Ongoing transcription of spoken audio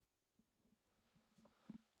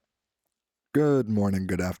Good morning,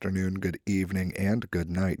 good afternoon, good evening, and good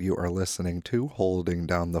night. You are listening to Holding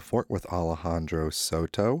Down the Fort with Alejandro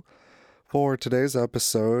Soto. For today's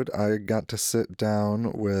episode, I got to sit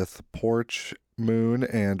down with Porch, Moon,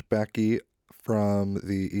 and Becky from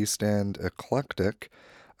the East End Eclectic,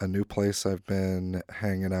 a new place I've been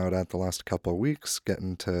hanging out at the last couple of weeks,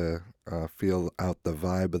 getting to feel out the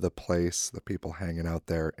vibe of the place, the people hanging out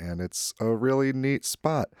there, and it's a really neat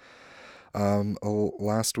spot.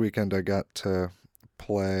 Last weekend I got to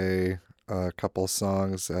play a couple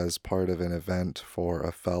songs as part of an event for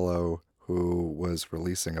a fellow who was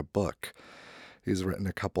releasing a book. He's written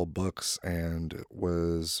a couple books and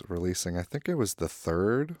was releasing, I think it was the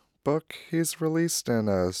third book he's released in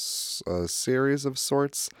a series of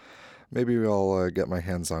sorts. Maybe I'll get my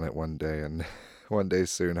hands on it one day and one day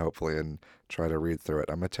soon, hopefully, and try to read through it.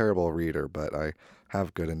 I'm a terrible reader, but I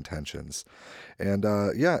have good intentions. And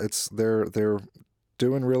yeah, they're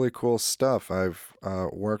doing really cool stuff. I've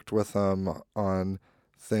worked with them on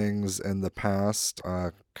things in the past.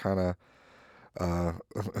 Kind of uh,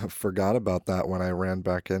 forgot about that when I ran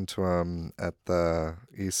back into them at the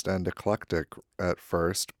East End Eclectic at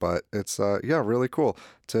first, but it's yeah, really cool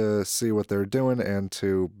to see what they're doing and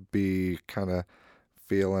to be kind of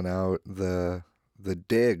feeling out the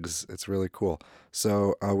digs. It's really cool.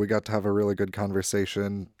 So we got to have a really good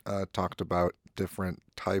conversation. Talked about different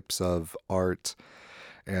types of art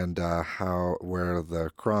and how where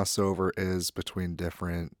the crossover is between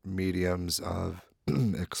different mediums of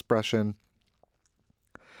expression.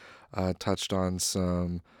 Touched on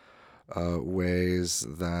some ways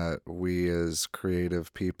that we as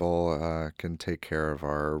creative people can take care of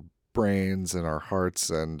our brains and our hearts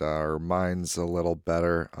and our minds a little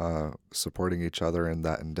better. Supporting each other in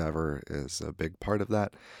that endeavor is a big part of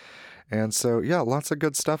that. And so, yeah, lots of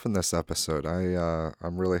good stuff in this episode.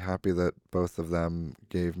 I'm really happy that both of them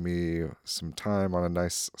gave me some time on a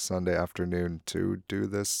nice Sunday afternoon to do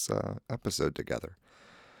this episode together.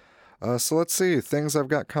 So let's see things I've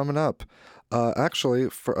got coming up. Actually,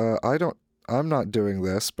 I'm not doing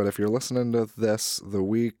this, but if you're listening to this the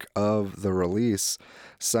week of the release,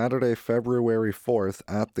 Saturday, February 4th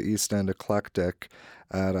at the East End Eclectic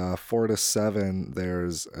at 4 to 7,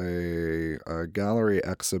 there's a gallery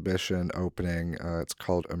exhibition opening. It's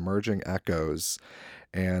called Emerging Echoes.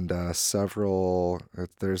 And there's,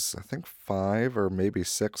 I think, 5 or maybe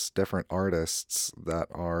 6 different artists that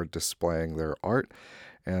are displaying their art.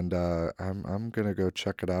 And I'm going to go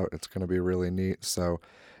check it out. It's going to be really neat. So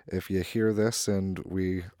if you hear this and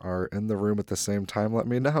we are in the room at the same time, let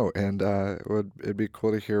me know. And it'd be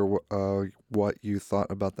cool to hear what you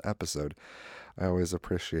thought about the episode. I always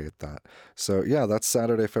appreciate that. So yeah, that's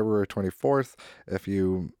Saturday, February 24th. If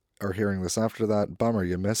you are hearing this after that, bummer,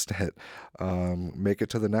 you missed it. Make it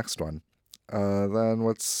to the next one. Then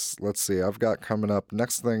let's see. I've got coming up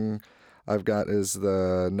next thing I've got is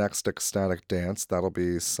the next ecstatic dance. That'll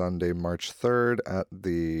be Sunday, March 3rd at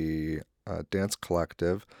the Dance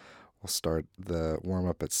Collective. We'll start the warm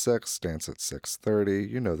up at 6, dance at 6:30.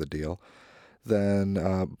 You know the deal. Then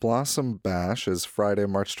Blossom Bash is Friday,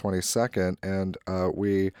 March 22nd, and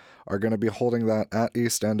we are going to be holding that at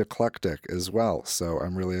East End Eclectic as well. So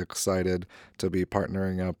I'm really excited to be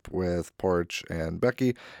partnering up with Porch and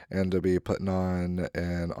Becky and to be putting on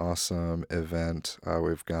an awesome event.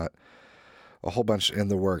 We've got a whole bunch in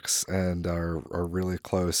the works and are really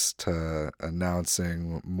close to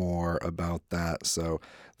announcing more about that. So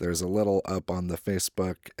there's a little up on the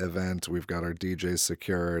Facebook event. We've got our DJs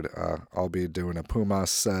secured. I'll be doing a Pumas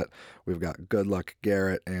set. We've got Good Luck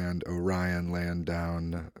Garrett and Orion laying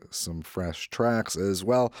down some fresh tracks as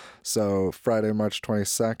well. So Friday, March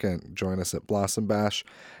 22nd, join us at Blossom Bash.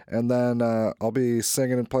 And then I'll be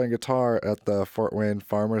singing and playing guitar at the Fort Wayne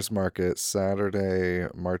Farmers Market Saturday,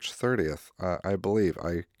 March 30th. I believe.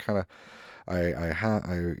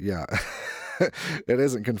 Yeah. It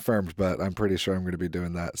isn't confirmed, but I'm pretty sure I'm going to be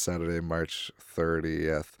doing that Saturday, March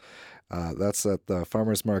 30th. That's at the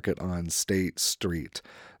Farmers Market on State Street.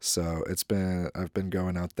 So I've been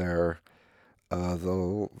going out there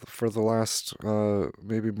for the last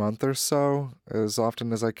maybe month or so as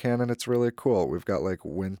often as I can, and it's really cool. We've got like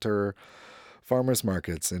winter farmers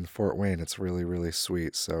markets in Fort Wayne. It's really, really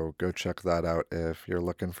sweet. So go check that out if you're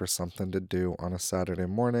looking for something to do on a Saturday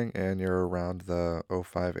morning and you're around the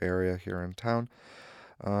 '05 area here in town.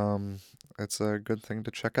 Um, it's a good thing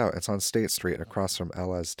to check out. It's on State Street across from El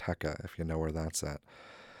Azteca, if you know where that's at.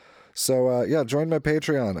 So, yeah, join my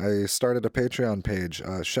Patreon. I started a Patreon page.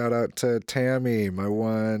 Shout out to Tammy, my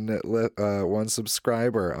one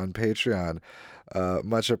subscriber on Patreon.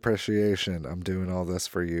 Much appreciation. I'm doing all this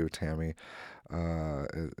for you, Tammy.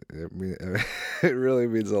 It It really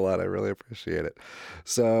means a lot. I really appreciate it.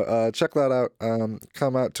 So check that out.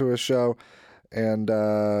 Come out to a show and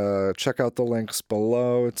check out the links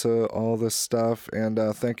below to all this stuff. And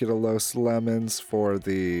thank you to Los Lemons for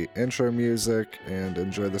the intro music. And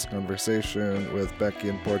enjoy this conversation with Becky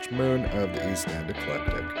and Porch Moon of the East End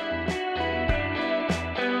Eclectic.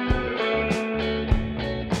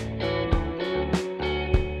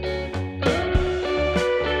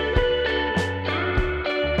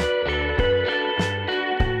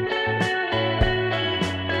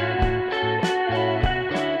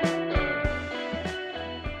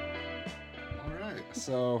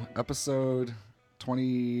 So, episode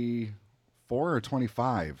 24 or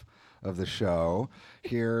 25 of the show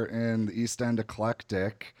here in the East End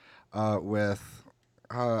Eclectic with,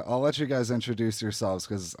 I'll let you guys introduce yourselves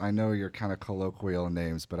because I know your kind of colloquial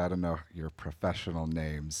names, but I don't know your professional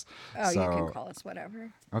names. Oh, you can call us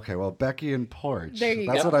whatever. Okay, well, Becky and Porch. There you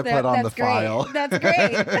That's go. what I put on the great. file. That's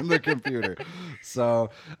great. in the computer. So,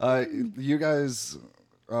 you guys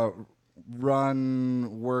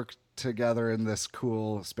work together in this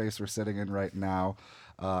cool space we're sitting in right now.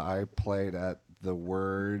 I played at the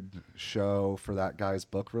Word show for that guy's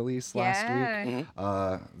book release last week.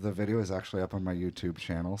 Mm-hmm. The video is actually up on my YouTube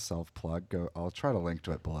channel, self-plug. I'll try to link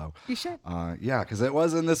to it below. You should. Yeah, because it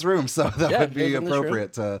was in this room, so that would be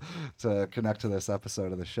appropriate to connect to this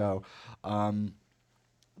episode of the show.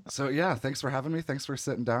 So yeah, thanks for having me. Thanks for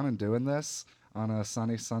sitting down and doing this on a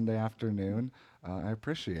sunny Sunday afternoon. I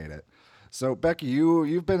appreciate it. So Becky,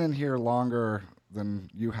 you've been in here longer than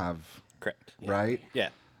you have. Correct. Yeah. Right? Yeah.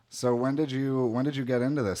 So when did you get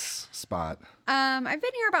into this spot? I've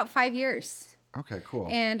been here about 5 years. Okay, cool.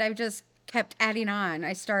 And I've just kept adding on.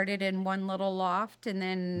 I started in one little loft, and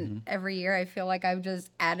then every year I feel like I've just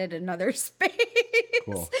added another space.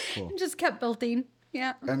 Cool. And just kept building.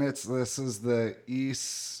 Yeah. And this is the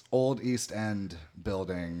old East End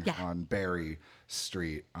building on Berry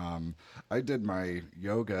Street. I did my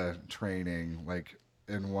yoga training like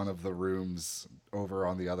in one of the rooms over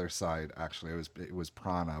on the other side. Actually, it was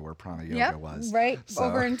Prana, where Prana Yoga was. Right, so,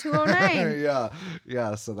 over in 209.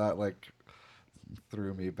 yeah. So that like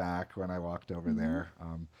threw me back when I walked over there.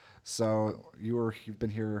 So you've been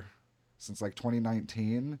here since like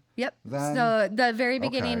 2019. Yep. Then? So the very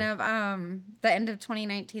beginning of the end of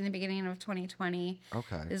 2019, the beginning of 2020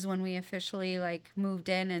 is when we officially like moved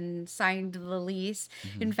in and signed the lease.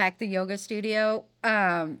 In fact, the yoga studio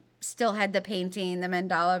still had the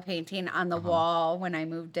mandala painting on the wall when I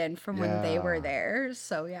moved in from when they were there.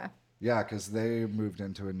 So yeah. Yeah, because they moved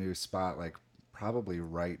into a new spot like probably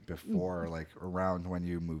right before, like around when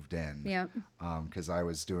you moved in. Yeah. Because I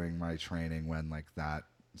was doing my training when like that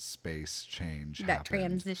space change that happened.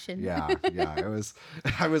 Transition. It was.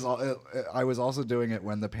 I was also doing it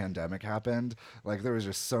when the pandemic happened. Like there was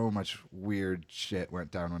just so much weird shit went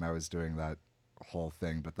down when I was doing that whole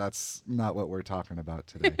thing, but that's not what we're talking about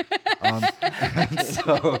today.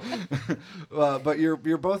 But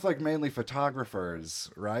you're both like mainly photographers,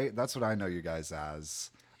 right? That's what I know you guys as,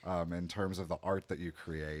 in terms of the art that you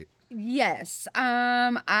create. Yes.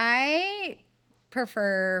 I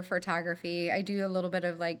prefer photography. I do a little bit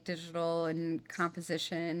of like digital and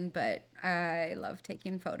composition, but I love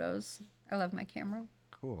taking photos. I love my camera.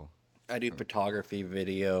 Cool. I do photography,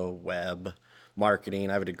 video, web, marketing.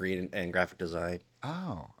 I have a degree in graphic design.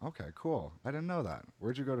 Oh, okay, cool. I didn't know that.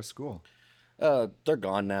 Where'd you go to school? They're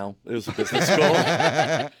gone now. It was a business school.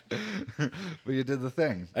 Well, you did the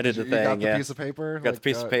thing. I did the thing. You got the piece of paper. Got the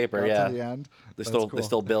piece of paper. To the end. They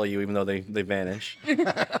still bill you even though they vanish.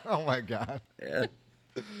 Oh my god. Yeah.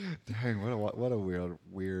 Dang, what a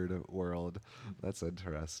weird world. That's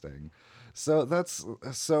interesting. So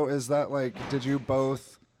is that like? Did you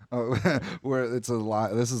both? Oh,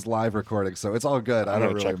 this is live recording, so it's all good. I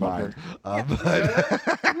don't really mind. But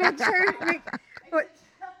Make sure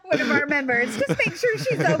one of our members just make sure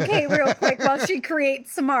she's okay real quick while she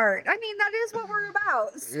creates some art. I mean, that is what we're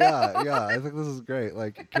about. So. Yeah. I think this is great.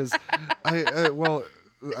 Like, because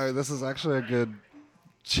this is actually a good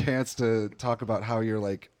chance to talk about how you're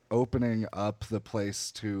like opening up the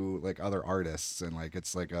place to like other artists, and like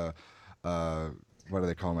it's like a what do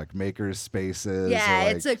they call them, like makers spaces? Yeah,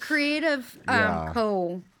 like, it's a creative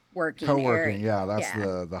co-working area. Yeah, that's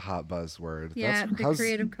the hot buzzword. Yeah, the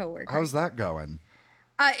creative co-working. How's that going?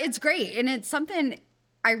 It's great, and it's something.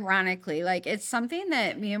 Ironically, like it's something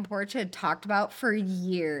that me and Porch had talked about for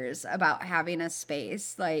years about having a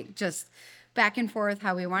space, like just back and forth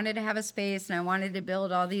how we wanted to have a space, and I wanted to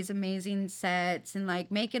build all these amazing sets and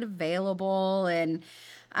like make it available, and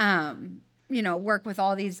work with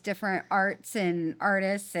all these different arts and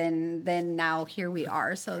artists, and then now here we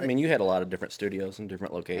are. So I mean, you had a lot of different studios and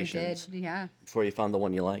different I locations. did, yeah. Before you found the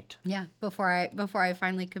one you liked. Yeah, before I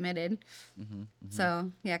finally committed.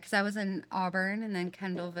 So, yeah, because I was in Auburn and then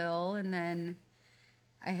Kendallville, and then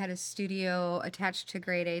I had a studio attached to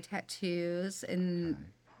Grade A Tattoos, and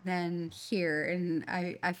then here, and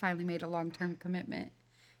I finally made a long-term commitment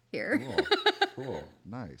here. Cool.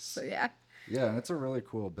 Nice. So, yeah. Yeah, and it's a really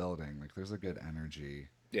cool building. Like, there's a good energy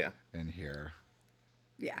in here.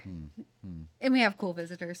 Yeah. And we have cool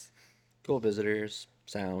visitors. Cool visitors,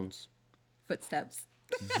 sounds. Footsteps.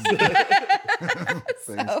 Things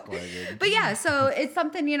clanging. But yeah, so it's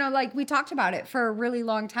something, like we talked about it for a really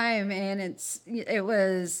long time, and it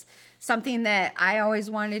was something that I always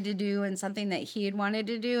wanted to do and something that he had wanted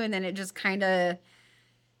to do, and then it just kind of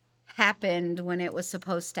happened when it was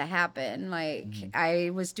supposed to happen. Like I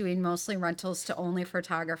was doing mostly rentals to only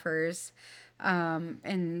photographers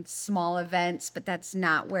and small events, but that's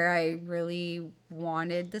not where I really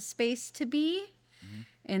wanted the space to be.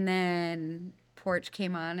 And then Porch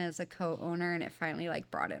came on as a co-owner, and it finally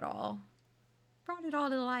brought it all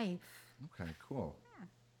to life. Okay, cool. Yeah.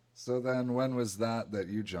 So then when was that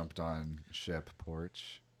you jumped on ship,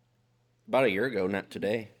 Porch? About a year ago, not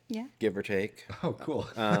today. Yeah. Give or take. Oh, cool.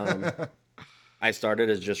 I started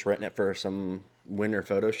as just renting it for some winter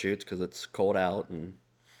photo shoots because it's cold out, and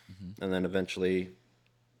then eventually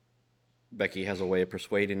Becky has a way of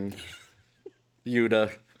persuading you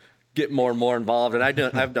to get more and more involved. And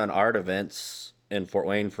I've done art events in Fort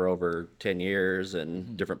Wayne for over 10 years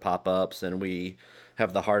and different pop-ups, and we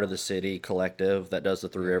have the Heart of the City collective that does the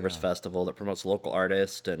Three Rivers Festival that promotes local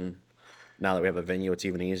artists. And now that we have a venue, it's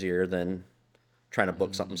even easier than trying to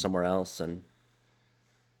book something somewhere else. And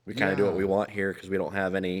we kind of do what we want here because we don't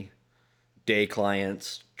have any day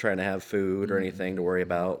clients trying to have food or anything to worry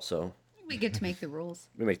about. So We get to make the rules.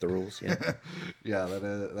 we make the rules. Yeah. Yeah,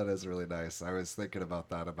 that is really nice. I was thinking about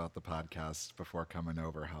that about the podcast before coming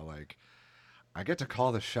over, how I get to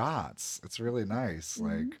call the shots. It's really nice.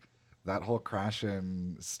 Like that whole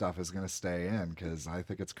crashing stuff is gonna stay in because I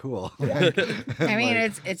think it's cool. I mean,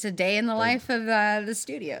 it's a day in the life of the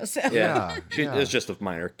studio. So Yeah. It's just a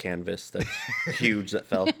minor canvas that's huge that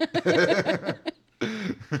fell.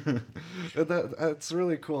 That's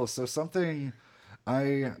really cool. So something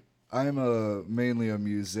I'm mainly a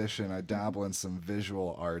musician. I dabble in some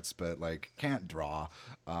visual arts, but can't draw.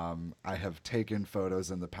 I have taken photos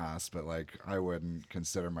in the past, but I wouldn't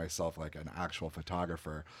consider myself an actual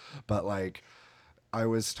photographer. But I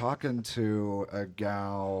was talking to a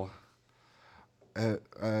gal. I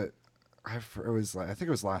think it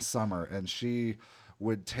was last summer, and she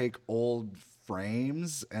would take old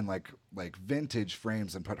frames and vintage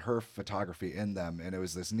frames and put her photography in them, and it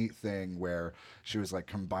was this neat thing where she was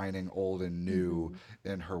combining old and new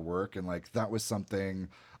in her work, and that was something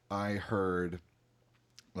I heard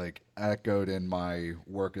echoed in my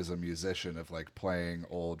work as a musician of playing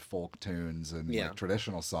old folk tunes and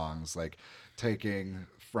traditional songs, taking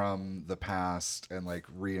from the past and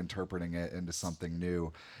reinterpreting it into something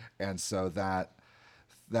new. And so that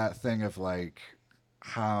thing of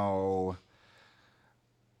how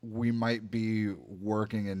we might be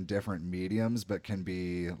working in different mediums but can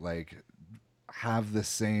be have the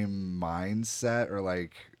same mindset or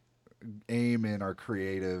aim in our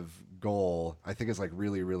creative goal, I think is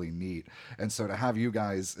really, really neat. And so to have you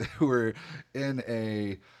guys who are in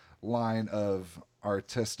a line of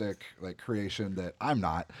artistic creation that I'm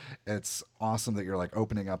not, it's awesome that you're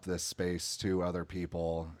opening up this space to other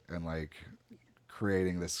people and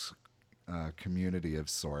creating this community of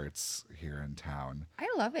sorts here in town. I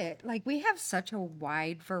love it. We have such a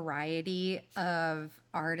wide variety of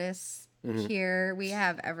artists here. We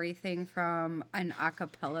have everything from an a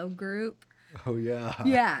cappella group. Oh, yeah.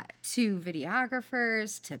 Yeah, to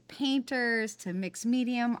videographers, to painters, to mixed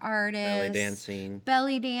medium artists.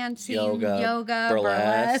 Belly dancing, yoga,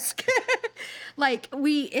 burlesque.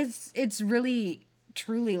 It's really,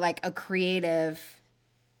 truly a creative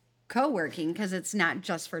co-working because it's not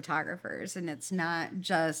just photographers and it's not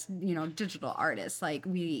just digital artists.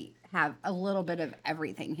 We have a little bit of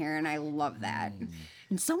everything here, and I love that.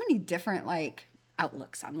 And so many different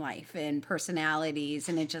outlooks on life and personalities,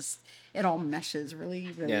 and it all meshes really,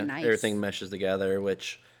 really nice. Everything meshes together,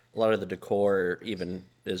 which a lot of the decor even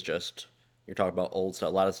is just, you're talking about old stuff.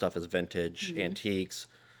 A lot of stuff is vintage, antiques,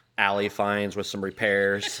 alley finds with some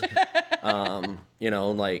repairs.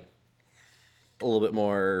 A little bit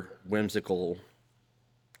more whimsical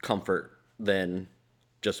comfort than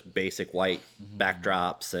just basic white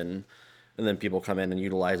backdrops, and and then people come in and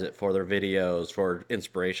utilize it for their videos, for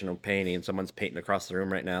inspirational painting. Someone's painting across the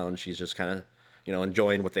room right now, and she's just kind of,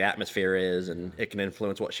 enjoying what the atmosphere is, and it can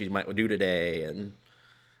influence what she might do today, and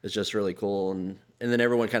it's just really cool. And then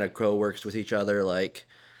everyone kind of co-works with each other. Like,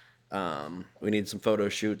 we need some photo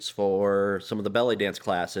shoots for some of the belly dance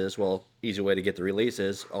classes. Well, easy way to get the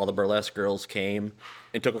releases. All the burlesque girls came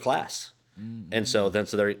and took a class. And so then,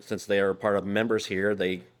 since they are part of members here,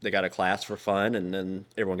 they got a class for fun, and then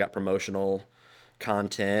everyone got promotional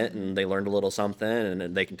content, and they learned a little something, and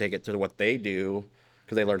then they can take it to what they do,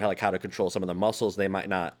 because they learned how to control some of the muscles they might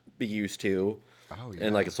not be used to. Oh, yeah.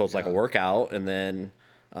 And so it's like a workout, and then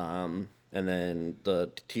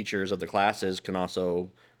the teachers of the classes can also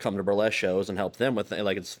come to burlesque shows and help them with it.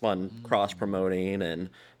 Like, it's fun cross promoting and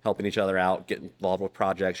helping each other out, get involved with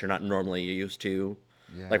projects you're not normally used to.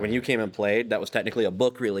 Yeah. Like when you came and played, that was technically a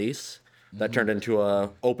book release that turned into a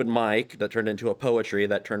open mic, that turned into a poetry,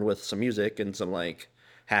 that turned with some music and some like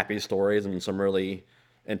happy stories and some really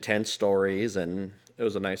intense stories, and it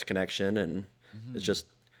was a nice connection. And it's just,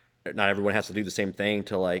 not everyone has to do the same thing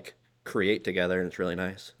to like create together, and it's really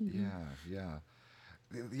nice.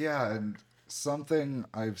 Yeah, and something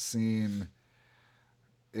I've seen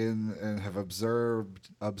in and have observed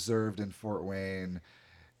in Fort Wayne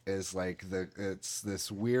is like it's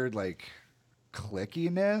this weird like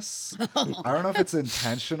clickiness. I don't know if it's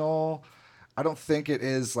intentional. I don't think it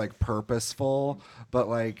is like purposeful, but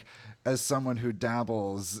like as someone who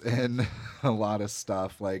dabbles in a lot of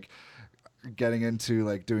stuff, like getting into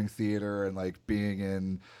like doing theater and like being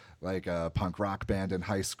in like a punk rock band in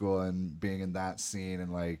high school and being in that scene,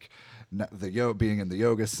 and like being in the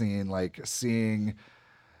yoga scene, like seeing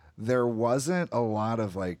there wasn't a lot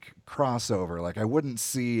of like crossover. Like I wouldn't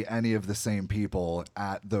see any of the same people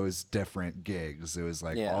at those different gigs. It was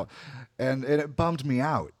like all, and it bummed me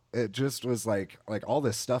out. It just was like all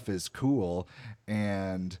this stuff is cool,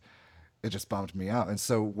 and it just bummed me out. And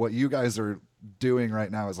so what you guys are doing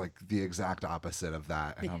right now is like the exact opposite of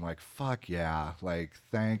that. And I'm like, fuck yeah. Like,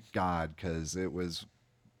 thank God, because it was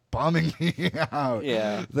bumming me out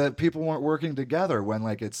that people weren't working together when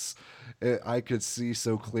like I could see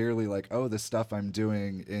so clearly like, oh, the stuff I'm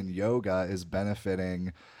doing in yoga is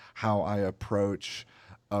benefiting how I approach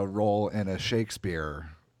a role in a Shakespeare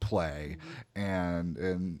play.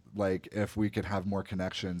 And like if we could have more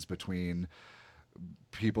connections between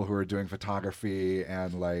people who are doing photography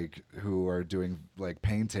and like who are doing like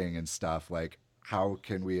painting and stuff, like how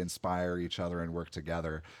can we inspire each other and work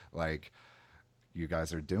together? Like you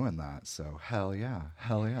guys are doing that, so hell yeah.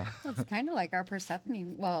 Well, it's kind of like our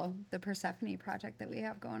the Persephone project that we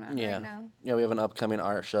have going on right now. Yeah, we have an upcoming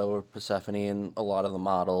art show with Persephone, and a lot of the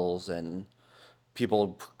models and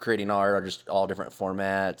people creating art are just all different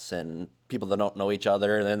formats, and people that don't know each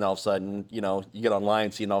other, and then all of a sudden, you get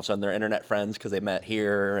online, seeing all of a sudden they're internet friends because they met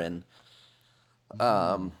here, and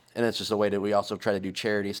it's just a way that we also try to do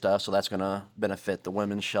charity stuff, so that's going to benefit the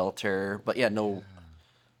women's shelter. But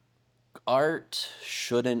art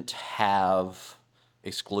shouldn't have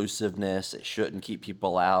exclusiveness. It shouldn't keep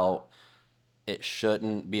people out. It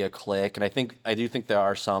shouldn't be a clique. And I do think there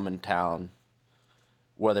are some in town,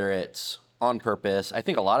 whether it's on purpose. I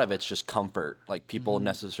think a lot of it's just comfort. Like people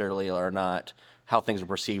necessarily are not how things are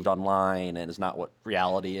perceived online, and is not what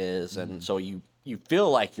reality is. And so you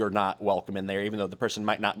feel like you're not welcome in there, even though the person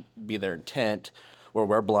might not be their intent. Where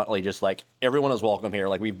we're bluntly just like, everyone is welcome here.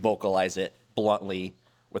 Like we vocalize it bluntly,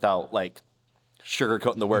 without like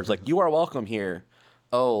sugarcoating the words. Like, you are welcome here.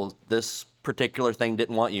 Oh, this particular thing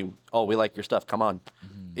didn't want you. Oh, we like your stuff. Come on.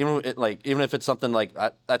 Even if it's something like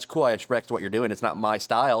that's cool. I respect what you're doing. It's not my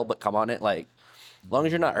style, but come on it. Like, as long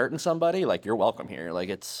as you're not hurting somebody, like you're welcome here. Like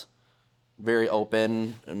it's very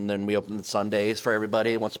open. And then we open Sundays for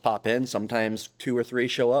everybody who wants to pop in. Sometimes 2 or 3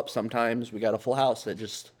 show up. Sometimes we got a full house. It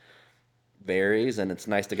just varies, and it's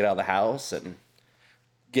nice to get out of the house and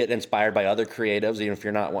get inspired by other creatives. Even if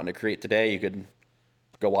you're not wanting to create today, you could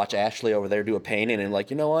go watch Ashley over there do a painting and like,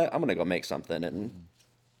 you know what, I'm gonna go make something, and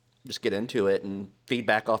just get into it and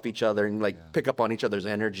feedback off each other and like pick up on each other's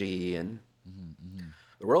energy. And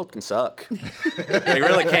the world can suck. It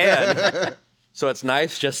really can. So it's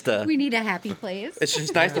nice just to, we need a happy place. It's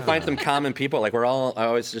just nice to find some common people. Like I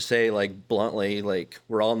always just say like bluntly, like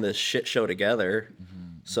we're all in this shit show together.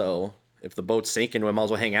 So if the boat's sinking, we might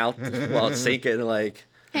as well hang out while it's sinking. Like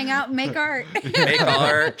hang out and make art. Make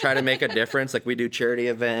art, try to make a difference. Like we do charity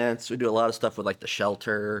events. We do a lot of stuff with like the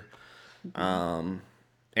shelter,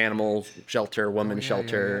 animal shelter, women's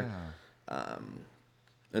shelter.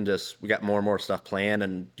 And just we got more and more stuff planned,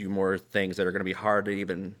 and do more things that are going to be hard to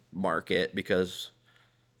even market because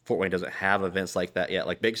Fort Wayne doesn't have events like that yet,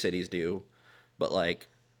 like big cities do. But like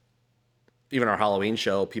even our Halloween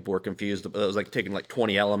show, people were confused. It was like taking like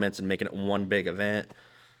 20 elements and making it one big event.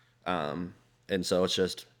 And so it's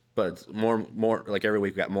just, but it's more like every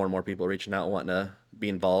week we got more and more people reaching out wanting to be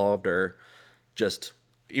involved, or just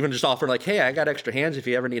even just offering like, hey, I got extra hands if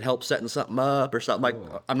you ever need help setting something up or something.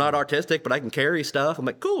 Like, I'm not artistic, but I can carry stuff. I'm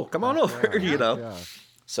like, cool, come on over, you know? Yeah.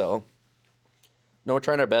 So, no, we're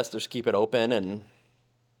trying our best to just keep it open and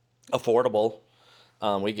affordable.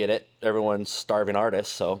 We get it. Everyone's starving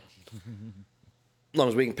artists, so as long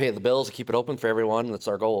as we can pay the bills and keep it open for everyone, that's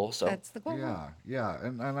our goal. So That's the goal. Yeah,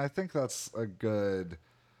 and I think that's a good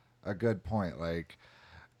point. Like,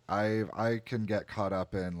 I can get caught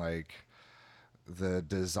up in like the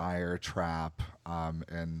desire trap,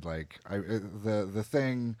 and like the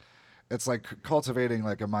thing, it's like cultivating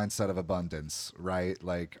like a mindset of abundance, right?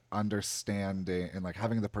 Like understanding and like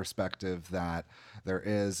having the perspective that there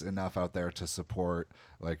is enough out there to support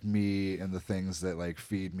like me and the things that like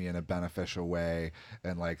feed me in a beneficial way,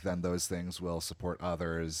 and like then those things will support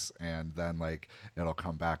others, and then like it'll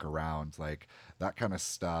come back around, like that kind of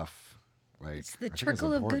stuff. Like, It's the I think is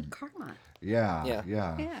trickle of good important. karma. Yeah, yeah,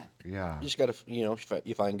 yeah, Yeah. yeah. you just gotta, you know,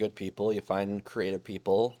 you find good people, you find creative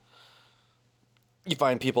people, you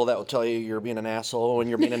find people that will tell you you're being an asshole when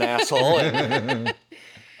you're being an asshole. And,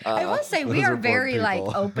 I will say we Those are are important very like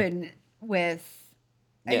people. open with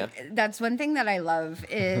yeah, that's one thing that I love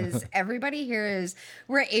is everybody here is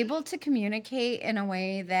we're able to communicate in a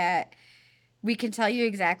way that we can tell you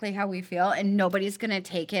exactly how we feel and nobody's going to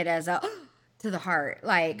take it as a to the heart.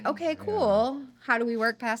 Like, okay, Yeah. cool. How do we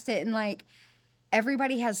work past it? And like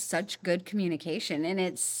everybody has such good communication and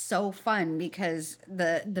it's so fun because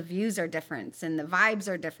the views are different and the vibes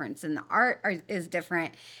are different and the is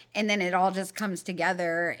different, and then it all just comes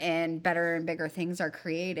together and better and bigger things are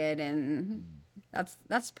created, and that's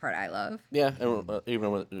the part I love. yeah, and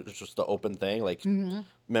even when it's just the open thing, like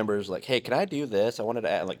members like, hey, can I do this? I wanted to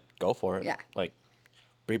add, like, go for it. Yeah. Like,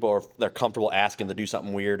 people are, they're comfortable asking to do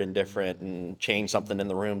something weird and different and change something in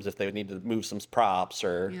the rooms if they need to move some props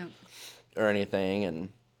Yeah. or anything. And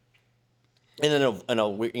then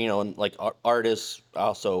you know, and like artists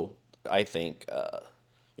also, I think,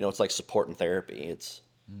 you know, it's like support and therapy.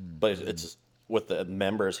 But it's with the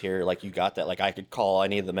members here, like you got that. Like I could call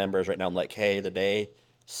any of the members right now. I'm like, hey, the day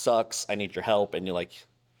sucks. I need your help. And you're like,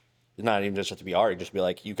 it's not even just have to be art. Just be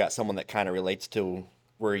like, you got someone that kind of relates to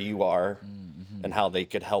where you are and how they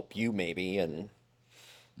could help you maybe. And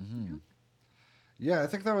Yeah, I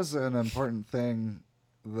think that was an important thing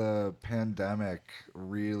the pandemic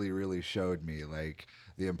really, really showed me. Like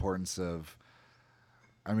the importance of,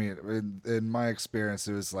 I mean, in my experience,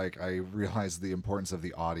 it was like I realized the importance of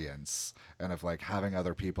the audience and of like having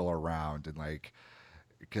other people around, and like,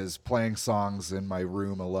 because playing songs in my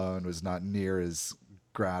room alone was not near as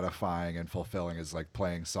gratifying and fulfilling as like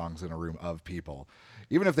playing songs in a room of people,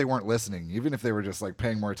 even if they weren't listening, even if they were just like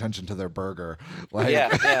paying more attention to their burger, like,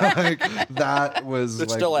 yeah, yeah. like that was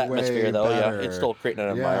It's like still way atmosphere though. better. Yeah. It's still creating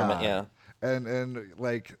an environment. Yeah. Yeah. And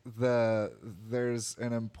like there's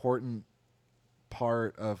an important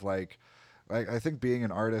part of like I think being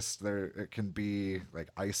an artist, there it can be like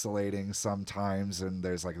isolating sometimes, and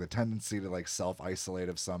there's like the tendency to like self isolate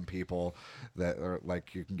of some people, that are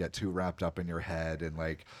like you can get too wrapped up in your head and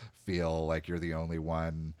like feel like you're the only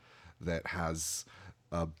one that has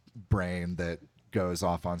a brain that goes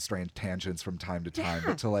off on strange tangents from time to time.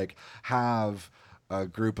 But to like have a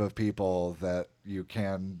group of people that you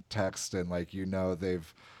can text, and like, you know,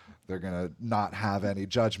 they're gonna not have any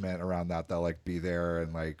judgment around that. They'll like be there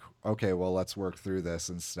and like, okay, well, let's work through this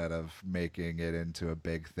instead of making it into a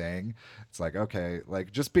big thing. It's like, okay,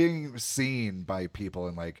 like just being seen by people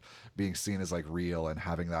and like being seen as like real, and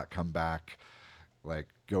having that come back, like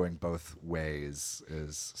going both ways,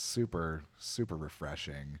 is super, super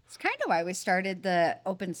refreshing. It's kind of why we started the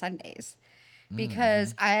open Sundays,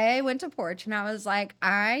 because I went to Porch and I was like,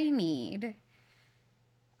 I need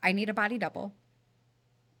a body double.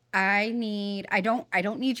 I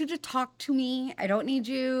don't need you to talk to me. I don't need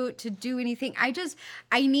you to do anything.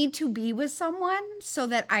 I need to be with someone so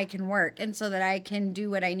that I can work and so that I can do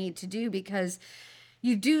what I need to do, because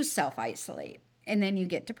you do self-isolate and then you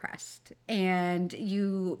get depressed and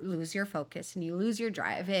you lose your focus and you lose your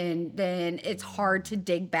drive, and then it's hard to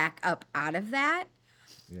dig back up out of that.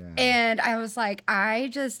 Yeah. And I was like, I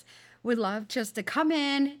just would love just to come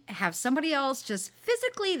in, have somebody else just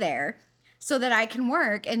physically there so that I can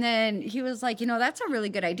work. And then he was like, that's a really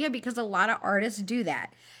good idea, because a lot of artists do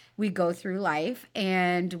that. We go through life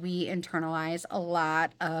and we internalize a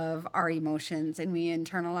lot of our emotions and we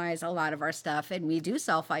internalize a lot of our stuff and we do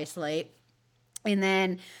self isolate. And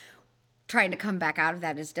then trying to come back out of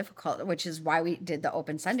that is difficult, which is why we did the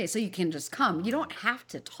open Sunday. So you can just come. You don't have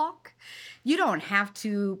to talk. You don't have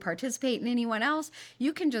to participate in anyone else.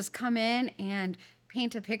 You can just come in and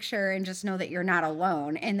paint a picture and just know that you're not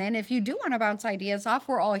alone. And then if you do want to bounce ideas off,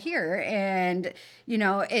 we're all here. And,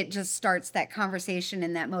 it just starts that conversation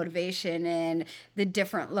and that motivation and the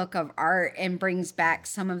different look of art and brings back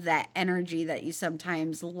some of that energy that you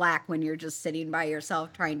sometimes lack when you're just sitting by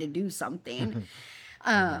yourself trying to do something.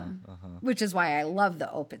 Which is why I love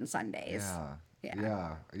the open Sundays.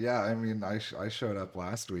 Yeah. I mean, I showed up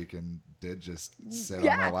last week and did just sit on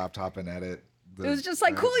my laptop and edit. It was just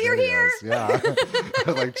like, cool, you're here. Yeah.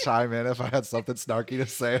 Like chime in if I had something snarky to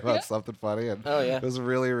say about something funny. And it was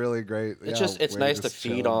really, really great. It's nice to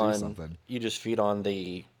feed on, you just feed on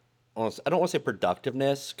the, I don't want to say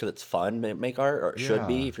productiveness because it's fun to make art, or it should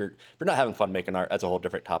be. If you're not having fun making art, that's a whole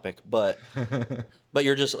different topic. But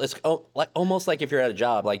you're just, it's like almost like if you're at a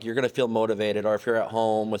job, like you're gonna feel motivated, or if you're at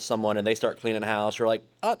home with someone and they start cleaning house, you're like,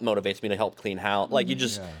 oh, it motivates me to help clean house. Like you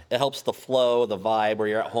just, it helps the flow, the vibe where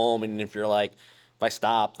you're at home, and if you're like, if I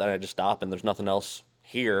stop, then I just stop, and there's nothing else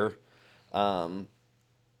here. I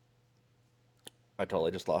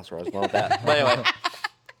totally just lost where I was going with that. But anyway,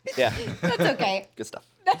 yeah, that's okay. Good stuff.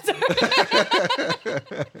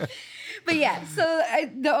 But yeah, so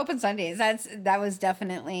the open Sundays, that was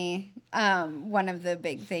definitely one of the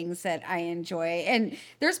big things that I enjoy. And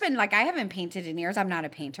there's been I haven't painted in years. I'm not a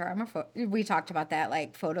painter. We talked about that.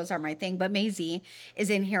 Like photos are my thing. But Maisie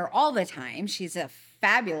is in here all the time. She's a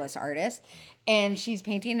fabulous artist, and she's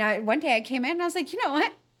painting. One day I came in and I was like, you know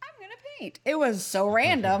what? Paint. It was so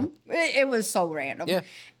random. It was so random. Yeah.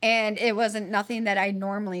 And it wasn't nothing that I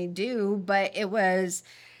normally do, but I was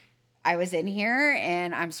in here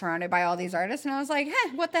and I'm surrounded by all these artists, and I was like,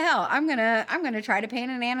 hey, what the hell? I'm gonna try to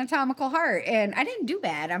paint an anatomical heart. And I didn't do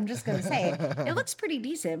bad. I'm just gonna say it looks pretty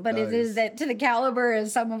decent, but It is that to the caliber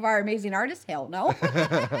as some of our amazing artists? Hell no.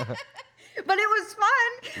 But it was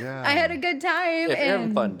fun. Yeah. I had a good time. If you're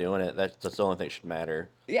having fun doing it, that's the only thing that should matter.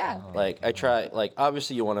 Yeah. Like I try,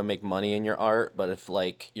 obviously you want to make money in your art, but if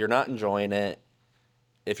you're not enjoying it,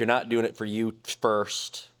 if you're not doing it for you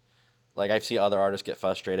first, I see other artists get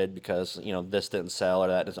frustrated because, this didn't sell or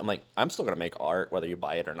that doesn't. I'm like, I'm still going to make art whether you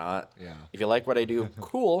buy it or not. Yeah. If you like what I do,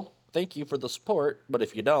 cool. Thank you for the support. But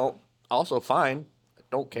if you don't, also fine. I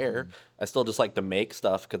don't care. I still just like to make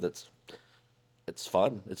stuff because it's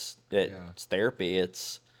fun. It's therapy.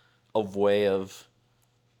 It's a way of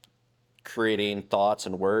creating thoughts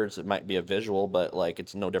and words. It might be a visual, but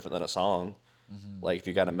it's no different than a song. If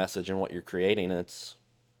you got a message in what you're creating, it's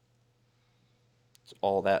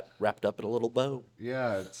all that wrapped up in a little bow.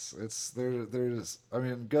 Yeah, there's I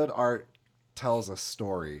mean, good art tells a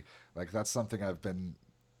story. That's something I've been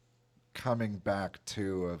coming back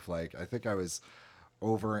to of I think I was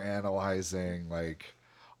over analyzing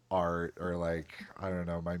art or I don't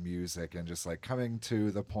know, my music, and just coming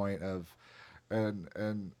to the point of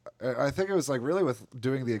and I think it was really with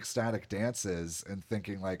doing the ecstatic dances and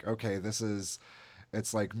thinking okay,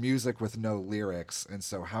 it's music with no lyrics, and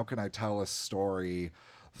so how can I tell a story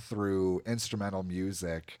through instrumental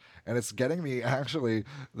music? And it's getting me, actually,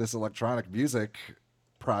 this electronic music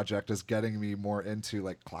project is getting me more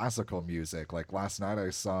into classical music. Last night I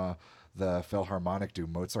saw the Philharmonic do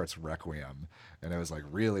Mozart's Requiem, and it was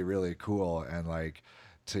really, really cool. And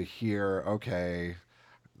to hear, okay,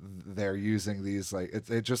 they're using these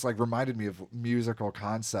it just reminded me of musical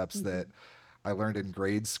concepts that I learned in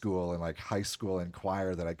grade school and high school in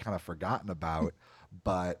choir that I'd kind of forgotten about,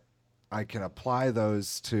 but I can apply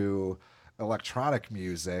those to electronic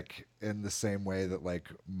music in the same way that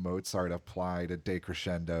Mozart applied a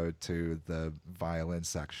decrescendo to the violin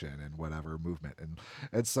section and whatever movement.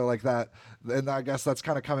 And so that, and I guess that's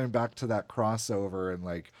kind of coming back to that crossover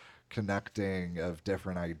and connecting of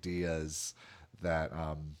different ideas that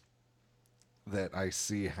that I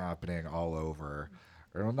see happening all over.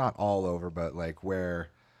 Or not all over, but where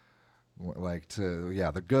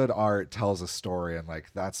the good art tells a story, and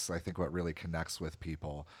that's I think what really connects with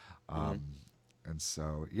people. And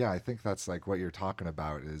so I think that's what you're talking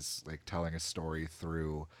about is telling a story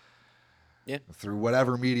through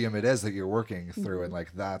whatever medium it is that you're working through, and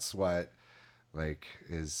that's what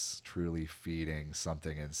is truly feeding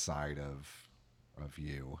something inside of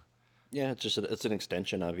you. Yeah, it's an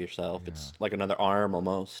extension of yourself. Yeah. It's like another arm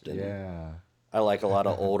almost. And I like a lot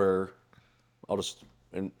of older,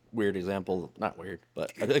 and weird example, not weird,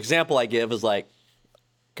 but an example I give is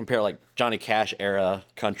compare Johnny Cash era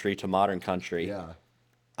country to modern country. Yeah.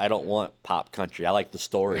 I don't want pop country. I like the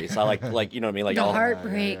stories. I like you know what I mean, like The all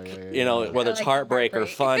heartbreak. you know, whether it's like the heartbreak or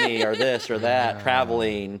heartbreak. funny or this or that,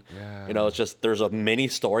 traveling. Yeah. You know, it's just there's a mini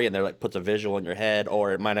story in there that puts a visual in your head,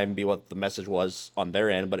 or it might not even be what the message was on their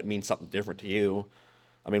end, but it means something different to you.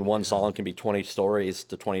 I mean, one song can be 20 stories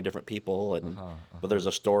to 20 different people, and but there's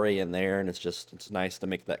a story in there, and it's nice to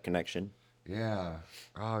make that connection. Yeah.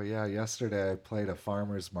 Oh, yeah. Yesterday I played a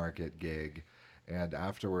farmer's market gig, and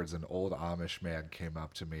afterwards an old Amish man came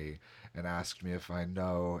up to me and asked me if I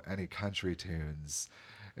know any country tunes.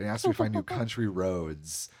 And he asked me if I knew Country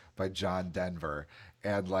Roads by John Denver.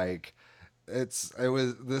 And like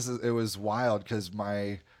it was wild because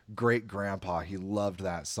my great grandpa, he loved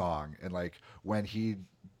that song. And like when he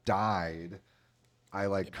died, I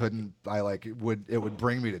like couldn't I like it would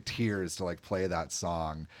bring me to tears to like play that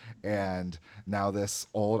song. And now this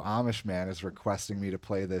old Amish man is requesting me to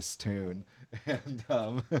play this tune. And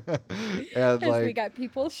and As we like got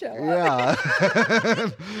people show up.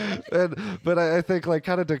 yeah. But I think like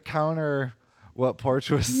kind of to counter what Porch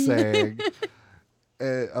was saying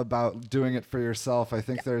about doing it for yourself, I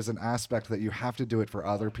think there's an aspect that you have to do it for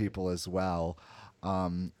other people as well.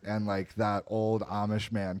 And like that old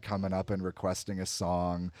Amish man coming up and requesting a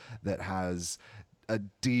song that has a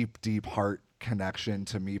deep, deep heart connection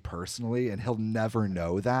to me personally, and he'll never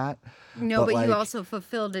know that. No, but like, you also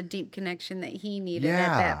fulfilled a deep connection that he needed at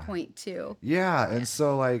Yeah. that point too. Yeah, and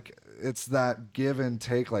so like it's that give and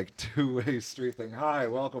take, like two-way street thing. Hi,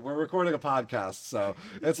 welcome. We're recording a podcast, so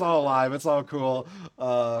it's all live. It's all cool.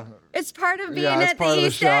 It's part of being Yeah, it's at the part of the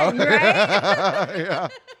East show. End, right? Yeah.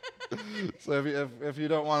 So if you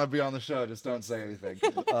don't want to be on the show, just don't say anything.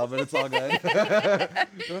 But it's all good.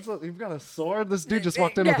 You've got a sword. This dude just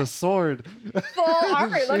walked in with a sword. Full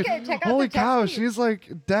art. Look at check out Holy the cow, text. she's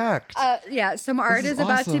like decked. Yeah, some art is is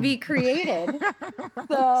about to awesome. be created.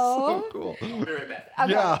 So So cool. I'll be right back.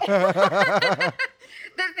 Yeah.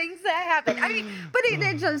 the things that happen. I mean, but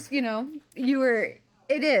it just,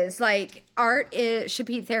 it is like should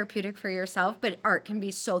be therapeutic for yourself, but art can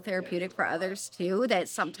be so therapeutic for others too that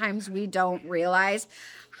sometimes we don't realize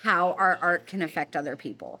how our art can affect other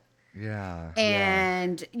people. Yeah.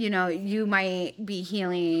 And you might be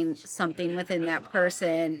healing something within that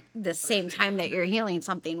person the same time that you're healing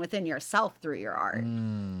something within yourself through your art.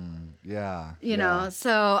 Yeah. You know,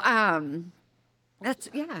 so art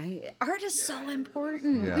is so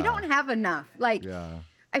important. Yeah. We don't have enough. Like Yeah.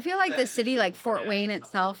 I feel like the city, like Fort Wayne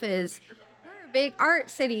itself, we're a big art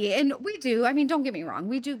city, and we do. I mean, don't get me wrong,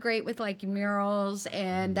 we do great with like murals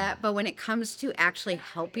and that, but when it comes to actually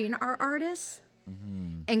helping our artists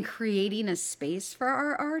and creating a space for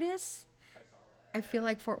our artists, I feel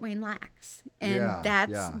like Fort Wayne lacks. And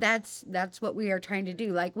Yeah, that's what we are trying to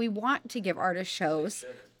do. Like we want to give artist shows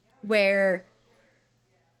where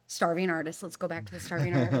starving artists, let's go back to the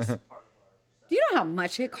starving artists. Do you know how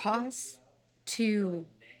much it costs to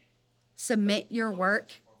submit your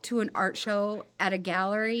work to an art show at a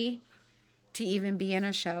gallery to even be in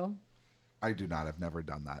a show? I do not. I've never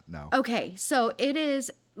done that. No. Okay, so it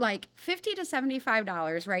is like $50 to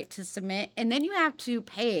 $75, right, to submit, and then you have to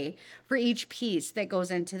pay for each piece that goes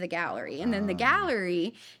into the gallery, and then the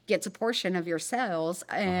gallery gets a portion of your sales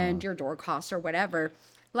and your door costs or whatever.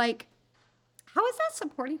 Like, how is that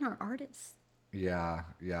supporting our artists? Yeah.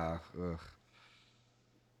 Yeah. Ugh.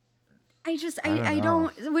 I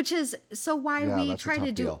don't, which is so why Yeah, we that's a try to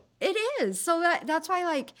tough do deal. it is. So that's why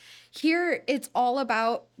like here it's all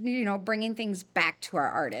about, bringing things back to our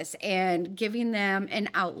artists and giving them an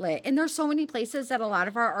outlet. And there's so many places that a lot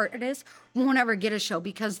of our artists won't ever get a show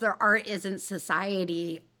because their art isn't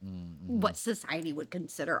society, what society would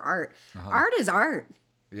consider art. Art is art.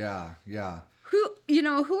 Yeah. Yeah.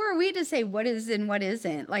 Who are we to say what is and what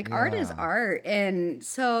isn't? Like art is Yeah. art. And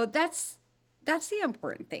so that's the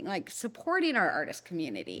important thing, like supporting our artist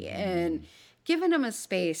community and giving them a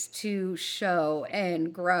space to show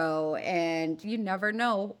and grow. And you never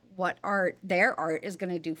know what their art is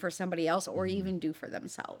going to do for somebody else or even do for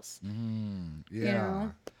themselves.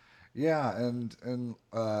 Yeah. Yeah, and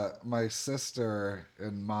my sister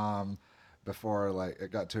and mom, before like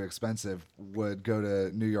it got too expensive, would go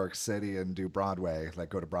to New York City and do Broadway, like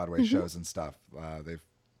go to Broadway shows and stuff.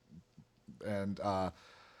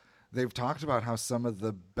 They've talked about how some of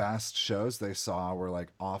the best shows they saw were like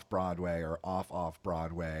off Broadway or off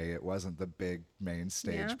Broadway. It wasn't the big main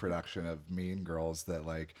stage Yeah. production of Mean Girls that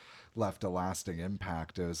like left a lasting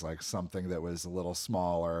impact. It was like something that was a little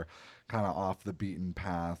smaller, kind of off the beaten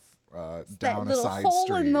path, down that a little side hole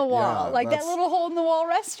street. in the wall, Yeah, like that little hole in the wall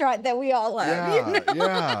restaurant that we all love.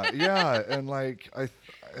 Yeah. And like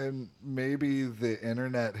and maybe the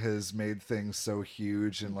internet has made things so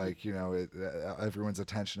huge, and like everyone's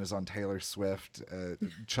attention is on Taylor Swift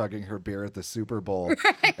chugging her beer at the Super Bowl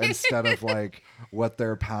instead of like what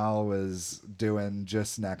their pal was doing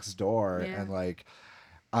just next door. And like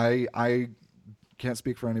I can't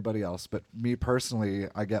speak for anybody else, but me personally,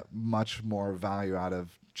 I get much more value out of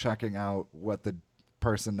checking out what the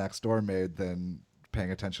person next door made than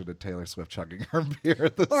paying attention to Taylor Swift chugging her beer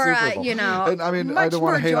at the Super Bowl. And I mean, I don't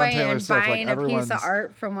want to hate on Taylor Swift. Buying a piece of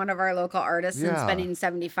art from one of our local artists and spending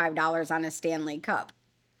 $75 on a Stanley Cup.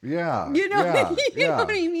 Yeah. You know what I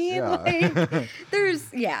mean? Yeah. Like,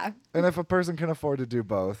 And if a person can afford to do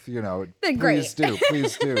both, then please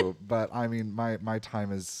do. But I mean, my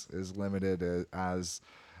time is limited as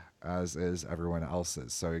is everyone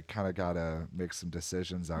else's. So you kind of got to make some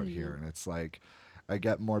decisions out here. And it's like, I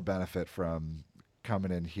get more benefit from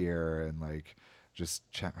coming in here and like just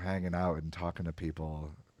hanging out and talking to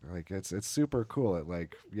people. Like it's super cool. It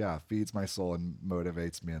like, feeds my soul and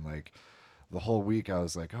motivates me. And like, the whole week I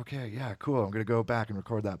was like, okay, yeah, cool. I'm going to go back and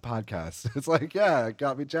record that podcast. It's like, it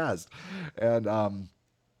got me jazzed. And,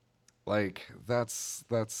 like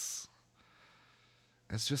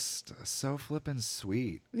it's just so flippin'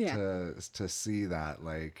 sweet to see that.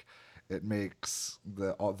 Like, it makes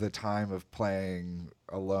the time of playing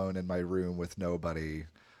alone in my room with nobody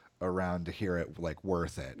around to hear it like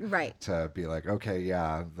worth it. Right. To be like, okay,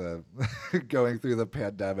 the going through the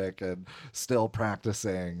pandemic and still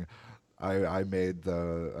practicing, I made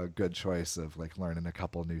a good choice of like learning a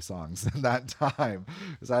couple new songs in that time,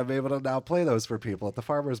 because I'm able to now play those for people at the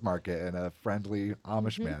farmer's market, and a friendly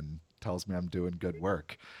Amish man tells me I'm doing good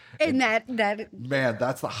work. And that man,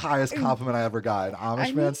 that's the highest compliment I ever got. An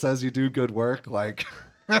Amish man says you do good work, like.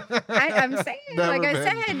 I'm saying, like I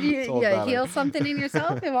said, you heal something in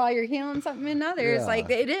yourself, and while you're healing something in others, like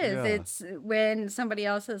it is. Yeah. It's when somebody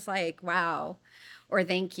else is like, wow, or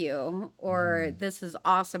thank you, or this is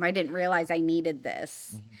awesome. I didn't realize I needed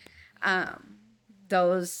this.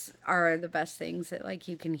 Those are the best things that like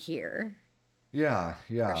you can hear. Yeah.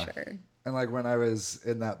 For sure. And like when I was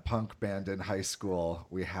in that punk band in high school,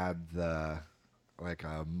 we had like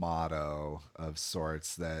a motto of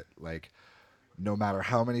sorts that like, no matter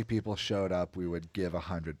how many people showed up, we would give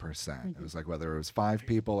 100%. It was like whether it was 5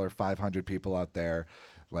 people or 500 people out there,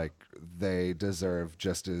 like they deserve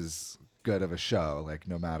just as good of a show. Like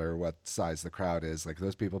no matter what size the crowd is, like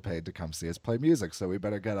those people paid to come see us play music, so we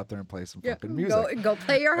better get up there and play some fucking music. Go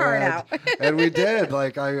play your heart out. And we did.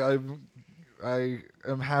 Like I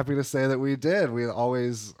am happy to say that we did.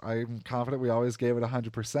 I'm confident we always gave it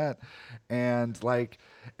 100%. And like,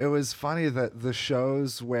 it was funny that the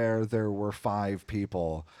shows where there were 5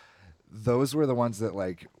 people, those were the ones that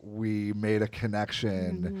like we made a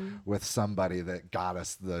connection with somebody that got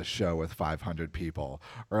us the show with 500 people,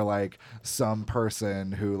 or like some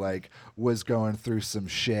person who like was going through some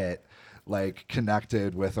shit, like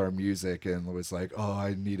connected with our music and was like, oh,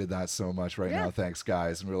 I needed that so much right now. Thanks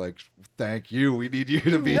guys. And we're like, thank you. We need you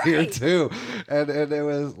to be here too. And it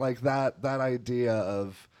was like that idea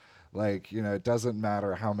of like, it doesn't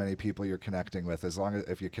matter how many people you're connecting with, as long as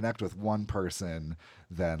if you connect with one person,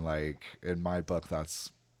 then like in my book,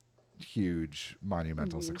 that's huge,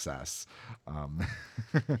 monumental success.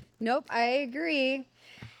 Nope. I agree.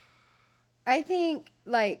 I think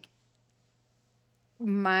like,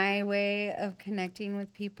 my way of connecting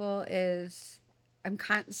with people is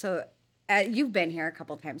you've been here a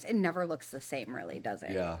couple of times. It never looks the same, really, does it?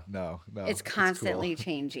 Yeah, no. It's constantly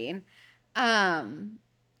changing. And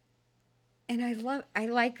I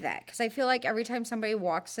like that, because I feel like every time somebody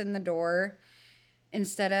walks in the door,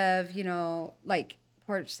 instead of, like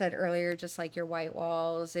Porch said earlier, just like your white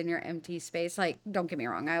walls and your empty space, like, don't get me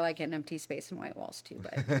wrong, I like an empty space and white walls too,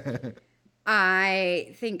 but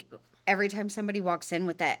I think every time somebody walks in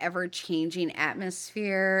with that ever-changing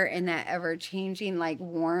atmosphere and that ever-changing like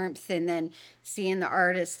warmth, and then seeing the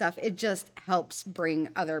artist stuff, it just helps bring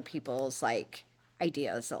other people's like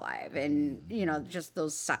ideas alive, and just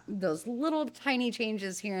those little tiny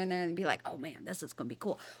changes here and there, and be like, oh man, this is gonna be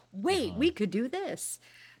cool. Wait, we could do this.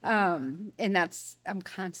 And I'm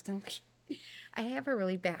constantly, I have a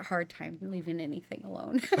really hard time leaving anything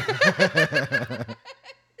alone.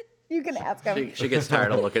 You can ask him. She gets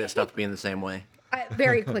tired of looking at stuff being the same way.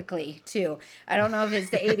 Very quickly, too. I don't know if it's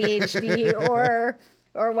the ADHD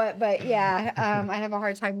or what, but yeah, I have a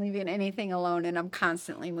hard time leaving anything alone, and I'm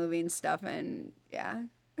constantly moving stuff, and yeah.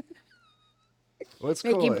 Well, it's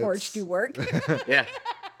making cool. Porch do work. Yeah.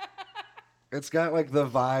 It's got like the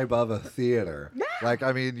vibe of a theater. Like,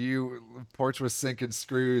 I mean, Porch was sinking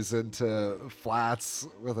screws into flats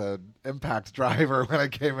with an impact driver when I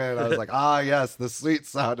came in. I was like, yes, the sweet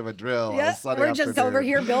sound of a drill. Yeah, we're just over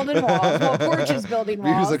here building walls while Porch is building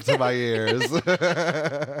walls. Music to my ears.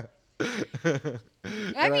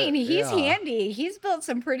 I mean, he's handy. He's built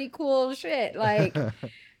some pretty cool shit. Like,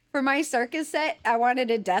 for my circus set, I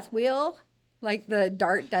wanted a death wheel, like the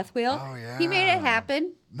dart death wheel. Oh, yeah. He made it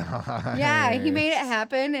happen. Nice. Yeah, he made it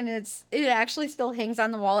happen, and it actually still hangs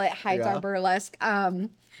on the wall. It hides our burlesque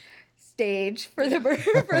stage for the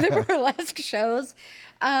burlesque shows.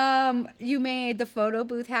 You made the photo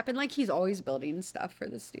booth happen. Like, he's always building stuff for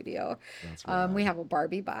the studio. That's right. We have a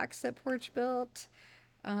Barbie box that Porch built.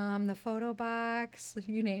 The photo box,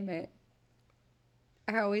 you name it.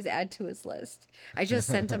 I always add to his list. I just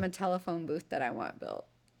sent him a telephone booth that I want built.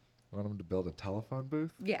 Want him to build a telephone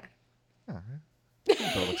booth? Yeah. Yeah.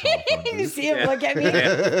 Build a telephone booth. You see him look at me?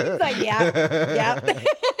 He's like, yeah.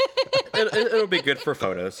 It'll be good for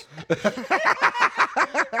photos. That's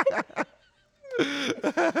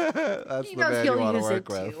He the knows man he'll you want to use work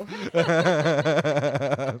it with. too.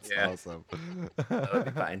 That's awesome. That'll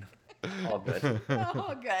be fine. All good.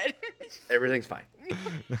 Oh, good. Everything's fine.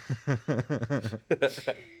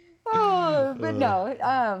 Oh, but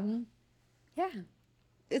no. Yeah.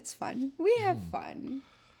 It's fun. We have fun.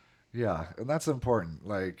 Yeah, and that's important.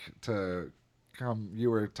 Like, to come, you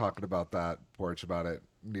were talking about that, Porch, about it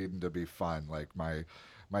needing to be fun. Like, my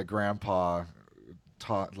grandpa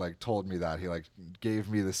told me that. He gave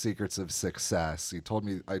me the secrets of success.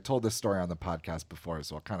 I told this story on the podcast before,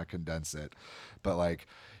 so I'll kind of condense it. But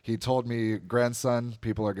he told me, grandson,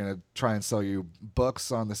 people are going to try and sell you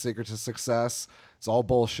books on the secrets of success. It's all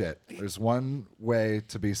bullshit. There's one way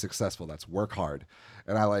to be successful. That's work hard.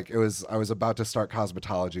 And I was about to start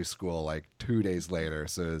cosmetology school 2 days later.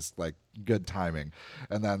 So it was good timing.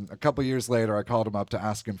 And then a couple years later, I called him up to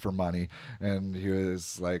ask him for money. And he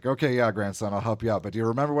was like, okay, yeah, grandson, I'll help you out. But do you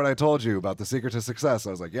remember what I told you about the secret to success? I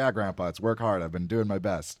was like, yeah, grandpa, it's work hard. I've been doing my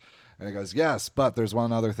best. And he goes, yes, but there's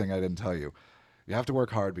one other thing I didn't tell you. You have to work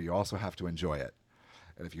hard, but you also have to enjoy it.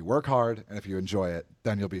 And if you work hard and if you enjoy it,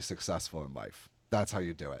 then you'll be successful in life. That's how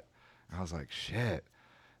you do it. And I was like, shit.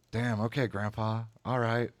 Damn, okay, grandpa. All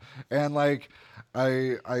right. And I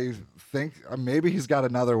think maybe he's got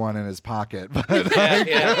another one in his pocket. But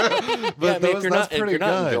But if you're not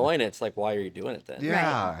enjoying it, it's why are you doing it then?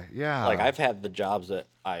 Yeah, Right. yeah. I've had the jobs that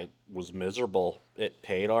I was miserable. It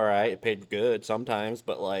paid all right. It paid good sometimes,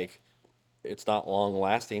 but it's not long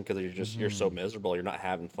lasting because you're so miserable. You're not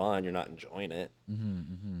having fun. You're not enjoying it.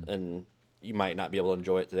 And you might not be able to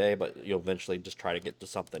enjoy it today, but you'll eventually just try to get to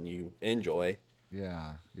something you enjoy.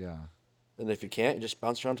 Yeah, yeah. And if you can't, you just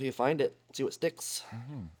bounce around until you find it. See what sticks.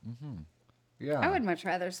 Yeah. I would much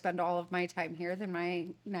rather spend all of my time here than my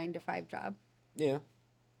 9-to-5 job. Yeah.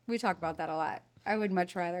 We talk about that a lot. I would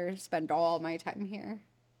much rather spend all my time here.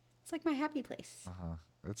 It's like my happy place.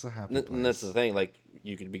 It's a happy place. And that's the thing.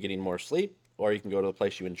 You could be getting more sleep, or you can go to the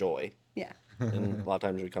place you enjoy. Yeah. And a lot of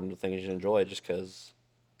times we come to things you enjoy just because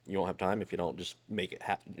you don't have time if you don't just make it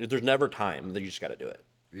happen. There's never time. You just got to do it.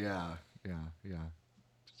 Yeah.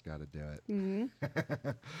 Just got to do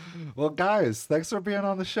it. Well, guys, thanks for being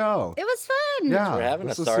on the show. It was fun. Yeah. We're having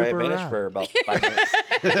this a was sorry super advantage rad. for about 5 minutes.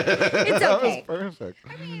 It's That was okay. perfect.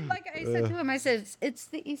 I mean, like I said to him, I said, it's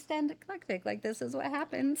the East End Eclectic. This is what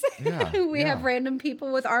happens. Yeah, We have random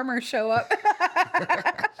people with armor show up.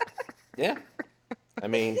 Yeah. I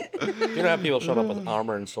mean, if you don't have people showing up with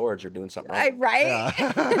armor and swords, you're doing something wrong. Right?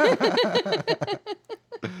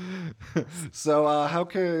 So, how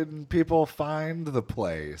can people find the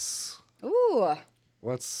place? Ooh.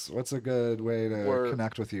 What's a good way to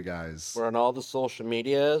connect with you guys? We're on all the social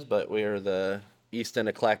medias, but we're the East End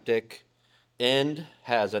Eclectic. End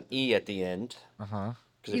has an E at the end.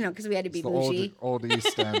 Because we had to be It's the bougie. old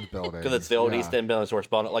East End building. Because it's the old East End building, so we're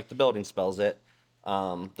spelling it like the building spells it.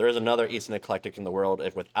 There is another East End Eclectic in the world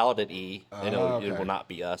without an E, and it will not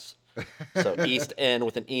be us. So East End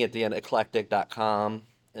with an E at the end, eclectic.com.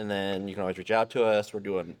 And then you can always reach out to us. We're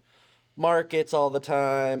doing markets all the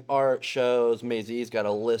time, art shows. Maisie's got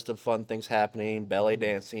a list of fun things happening, belly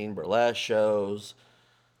dancing, burlesque shows.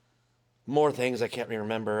 More things I can't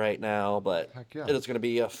remember right now, but Heck yeah. it's going to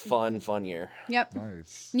be a fun year. Yep.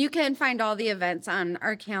 Nice. You can find all the events on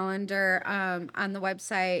our calendar on the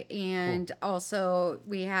website. And also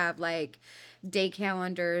we have day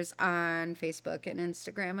calendars on Facebook and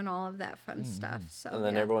Instagram and all of that fun stuff. So And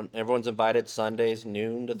then yeah. everyone's invited Sundays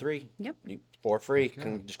noon to 3. Yep. For free.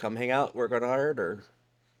 Can just come hang out, work on art, or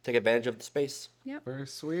take advantage of the space. Yep. Very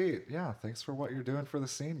sweet. Yeah, thanks for what you're doing for the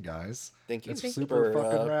scene, guys. Thank you. It's Thank you super for,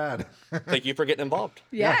 fucking rad. Thank you for getting involved.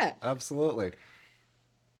 Yeah. Absolutely.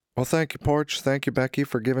 Well, thank you, Porch. Thank you, Becky,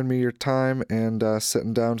 for giving me your time and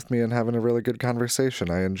sitting down with me and having a really good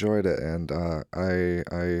conversation. I enjoyed it, and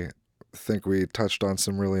I think we touched on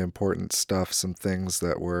some really important stuff, some things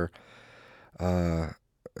that were uh,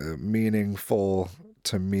 meaningful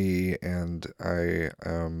to me, and I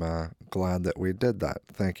am glad that we did that.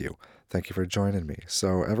 Thank you. Thank you for joining me.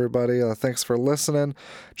 So, everybody, thanks for listening.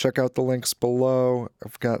 Check out the links below.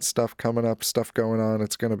 I've got stuff coming up, stuff going on.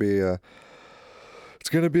 It's gonna be a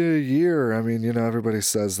year. I mean, everybody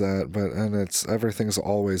says that, but and everything's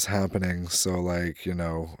always happening. So like,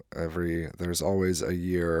 there's always a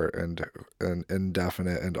year and an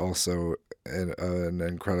indefinite and also an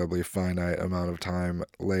incredibly finite amount of time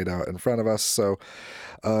laid out in front of us. So,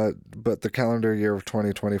 but the calendar year of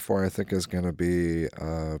 2024, I think, is gonna be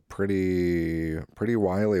a pretty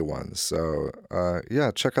wily one. So, yeah,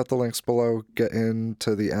 check out the links below. Get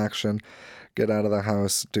into the action. Get out of the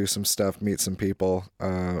house, do some stuff, meet some people,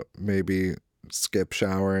 maybe skip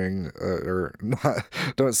showering or not.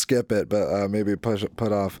 Don't skip it, but maybe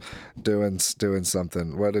put off doing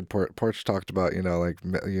something. What did Porch talked about? Like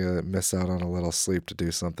you miss out on a little sleep to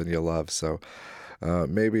do something you love. So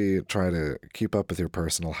maybe try to keep up with your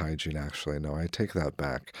personal hygiene. Actually, no, I take that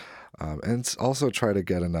back. And also try to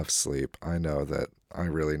get enough sleep. I know that I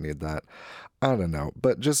really need that. I don't know,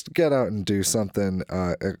 but just get out and do something.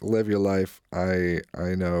 Live your life. I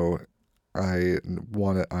know I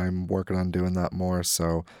want it. I'm working on doing that more.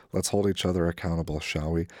 So let's hold each other accountable,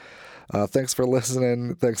 shall we? Thanks for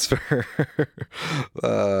listening. Thanks for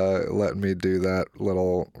letting me do that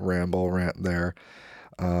little ramble rant there.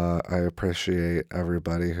 I appreciate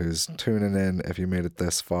everybody who's tuning in. If you made it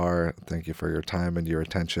this far, thank you for your time and your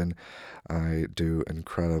attention. I do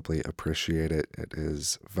incredibly appreciate it. It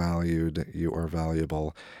is valued. You are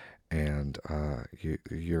valuable, and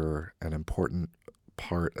you're an important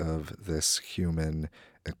part of this human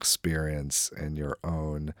experience in your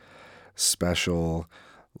own special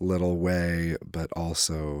little way, but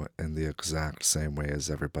also in the exact same way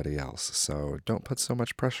as everybody else. So don't put so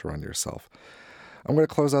much pressure on yourself. I'm going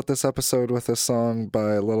to close out this episode with a song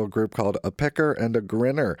by a little group called A Picker and a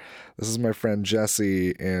Grinner. This is my friend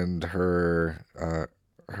Jessie and her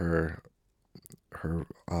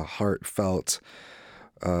heartfelt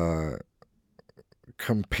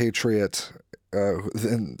compatriot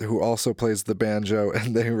who also plays the banjo,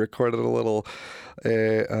 and they recorded a little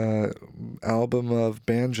album of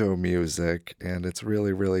banjo music, and it's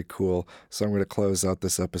really, really cool. So I'm going to close out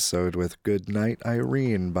this episode with Good Night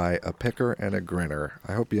Irene by A Picker and a Grinner.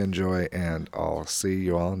 I hope you enjoy, and I'll see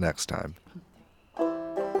you all next time.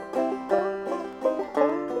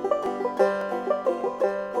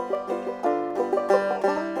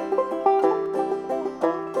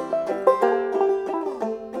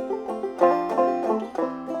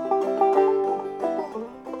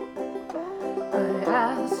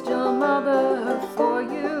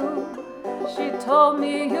 Told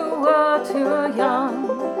me you were too young.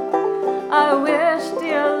 I wish,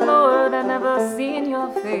 dear Lord, I never seen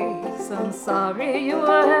your face. I'm sorry you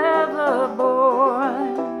were ever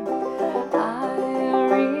born.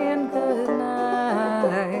 Irene, good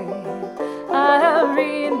night.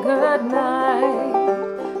 Irene, good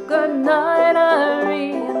night. Good night,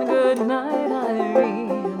 Irene. Good night,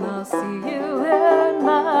 Irene. I'll see you in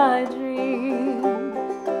my dreams.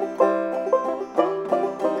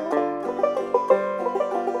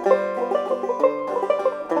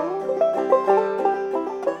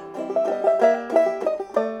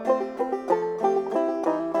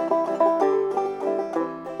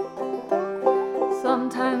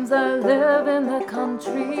 Sometimes I live in the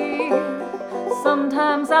country,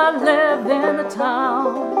 sometimes I live in the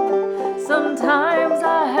town. Sometimes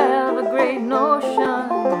I have a great notion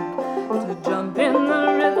to jump in the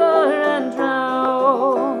river and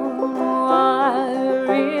drown.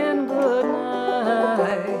 Irene, good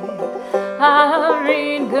night.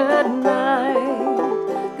 Irene, good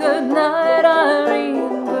night. Good night,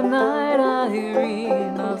 Irene. Good night,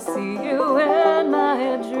 Irene. I'll see you in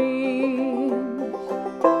my dreams.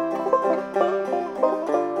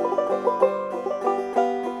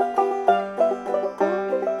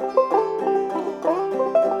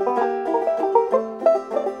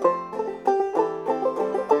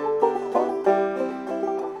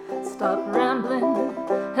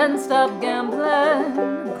 And stop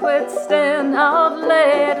gambling, quit staying out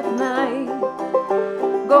late at night.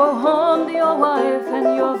 Go home to your wife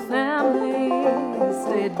and your family,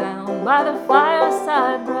 stay down by the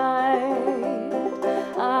fireside bright.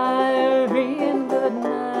 Irene, good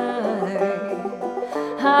night.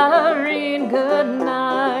 Irene, good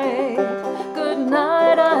night. Good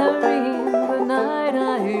night, Irene. Good night,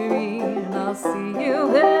 Irene. I'll see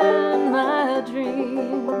you in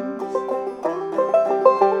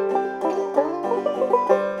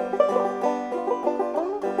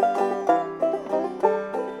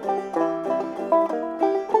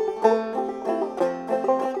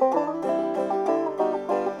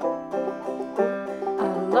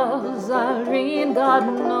God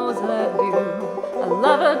knows I do. I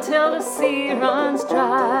love her till the sea runs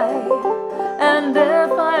dry. And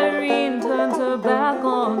if Irene turns her back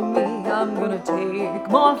on me, I'm gonna take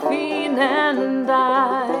morphine and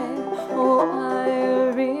die. Oh,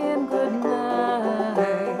 Irene, good night.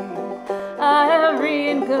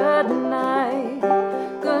 Irene, good night.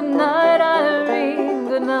 Good night, Irene.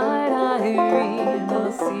 Good night, Irene.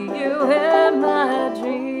 I'll see you in my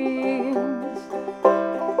dreams.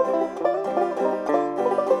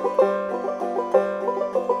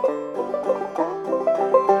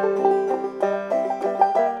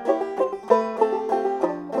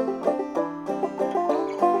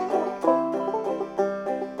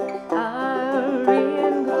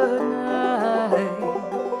 Irene, good night.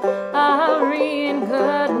 Irene,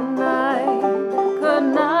 good night. Good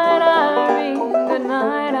night, Irene. Good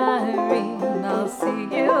night, Irene. I'll see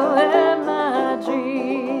you in my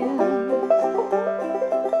dreams.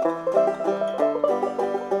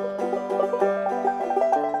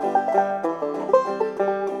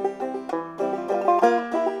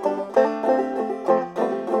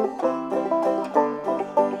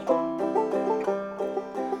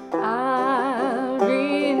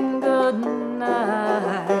 Irene, good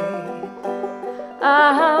night.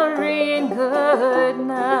 Irene, good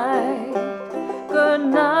night. Good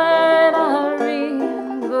night,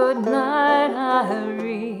 Irene. Good night,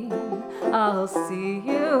 Irene. I'll see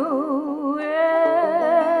you